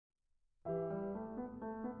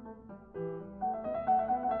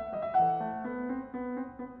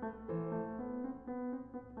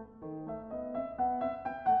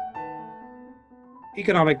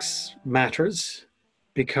Economics matters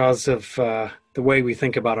because of the way we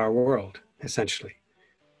think about our world, essentially.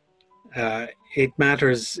 It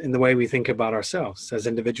matters in the way we think about ourselves as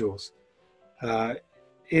individuals.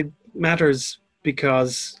 It matters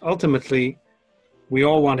because ultimately we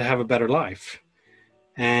all want to have a better life.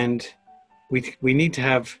 And we need to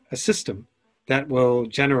have a system that will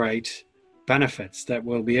generate benefits, that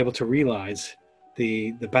will be able to realize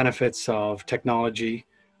the benefits of technology,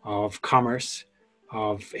 of commerce,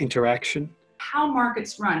 of interaction. How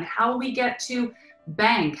markets run, how we get to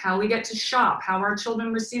bank, how we get to shop, how our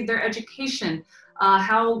children receive their education,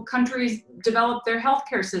 how countries develop their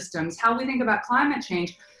healthcare systems, how we think about climate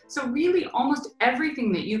change. So really almost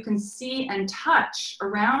everything that you can see and touch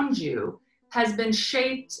around you has been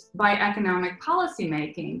shaped by economic policy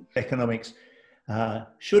making. Economics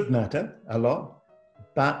should matter a lot,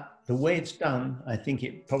 but the way it's done, I think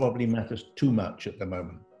it probably matters too much at the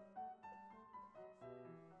moment.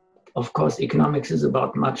 Of course, economics is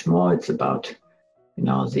about much more. It's about,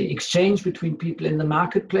 the exchange between people in the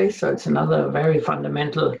marketplace. So it's another very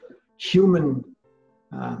fundamental human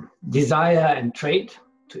desire and trait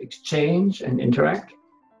to exchange and interact.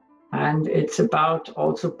 And it's about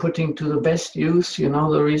also putting to the best use,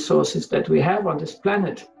 the resources that we have on this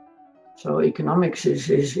planet. So economics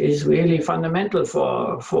is really fundamental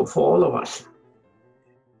for all of us.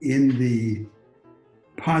 In the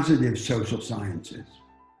positive social sciences,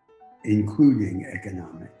 including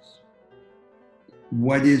economics,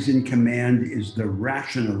 what is in command is the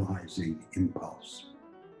rationalizing impulse,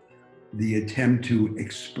 the attempt to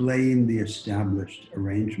explain the established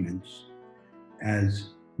arrangements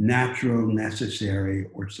as natural, necessary,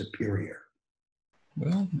 or superior.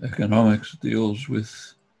 Well, economics deals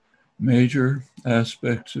with major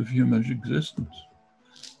aspects of human existence: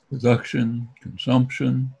 production,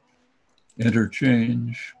 consumption,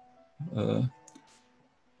 interchange,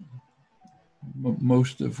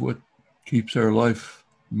 most of what keeps our life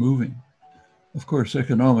moving. Of course,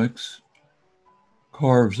 economics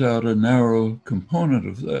carves out a narrow component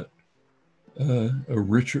of that. A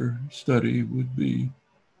richer study would be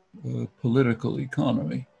political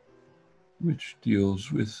economy, which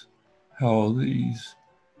deals with how these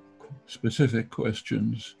specific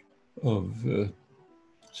questions of,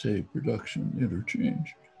 say, production,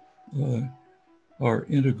 interchange, are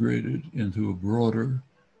integrated into a broader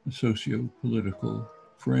socio-political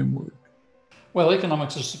framework. Well,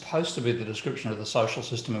 economics is supposed to be the description of the social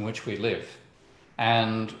system in which we live.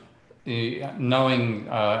 And knowing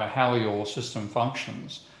how your system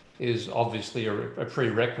functions is obviously a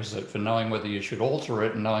prerequisite for knowing whether you should alter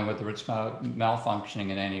it and knowing whether it's malfunctioning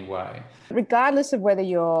in any way. Regardless of whether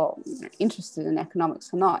you're interested in economics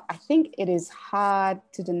or not, I think it is hard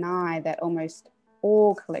to deny that almost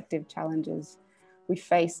all collective challenges we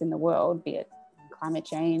face in the world, be it climate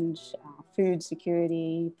change, food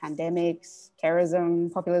security, pandemics,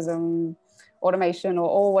 terrorism, populism, automation,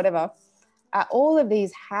 or whatever, all of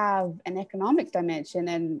these have an economic dimension,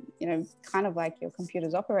 and kind of like your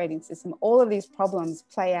computer's operating system, all of these problems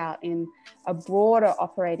play out in a broader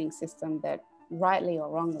operating system that rightly or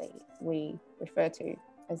wrongly we refer to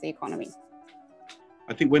as the economy.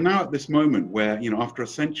 I think we're now at this moment where, after a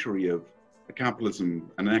century of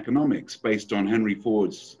capitalism and economics based on Henry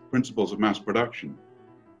Ford's principles of mass production,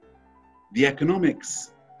 the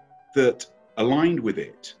economics that aligned with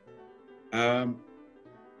it,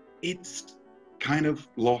 it's kind of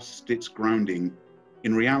lost its grounding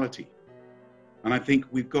in reality. And I think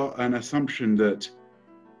we've got an assumption that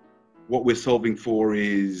what we're solving for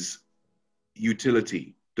is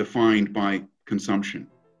utility defined by consumption,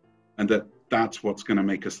 and that's what's going to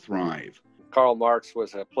make us thrive. Karl Marx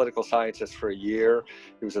was a political scientist for a year,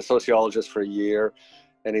 he was a sociologist for a year,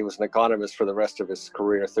 and he was an economist for the rest of his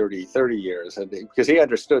career, 30 years. And because he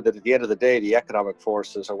understood that at the end of the day, the economic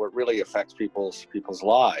forces are what really affects people's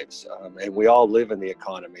lives. And we all live in the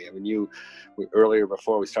economy. I mean, earlier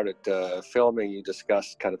before we started filming, you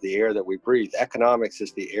discussed kind of the air that we breathe. Economics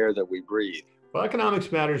is the air that we breathe. Well,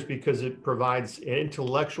 economics matters because it provides an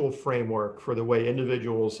intellectual framework for the way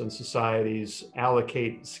individuals and societies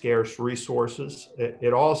allocate scarce resources.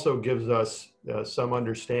 It also gives us some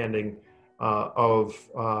understanding of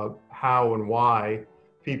how and why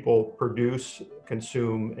people produce,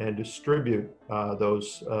 consume, and distribute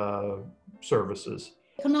those services.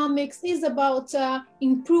 Economics is about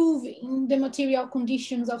improving the material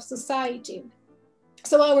conditions of society.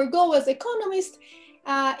 So our goal as economists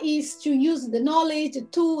is to use the knowledge, the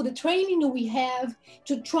tool, the training we have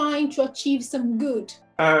to try to achieve some good.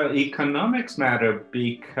 Economics matter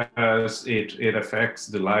because it affects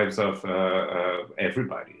the lives of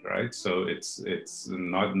everybody, right? So it's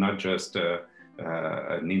not just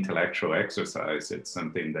an intellectual exercise. It's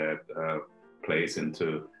something that plays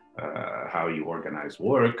into how you organize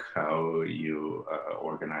work, how you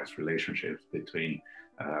organize relationships between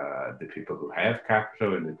the people who have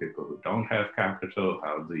capital and the people who don't have capital.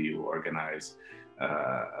 How do you organize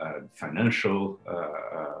financial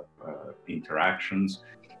interactions?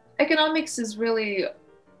 Economics is really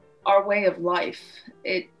our way of life.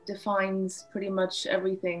 It defines pretty much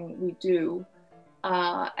everything we do.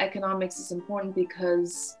 Economics is important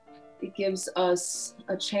because it gives us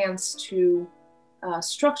a chance to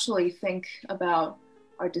structurally think about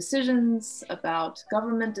our decisions, about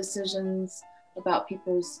government decisions, about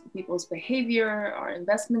people's behavior, our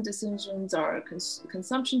investment decisions, our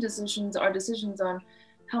consumption decisions, our decisions on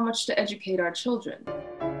how much to educate our children.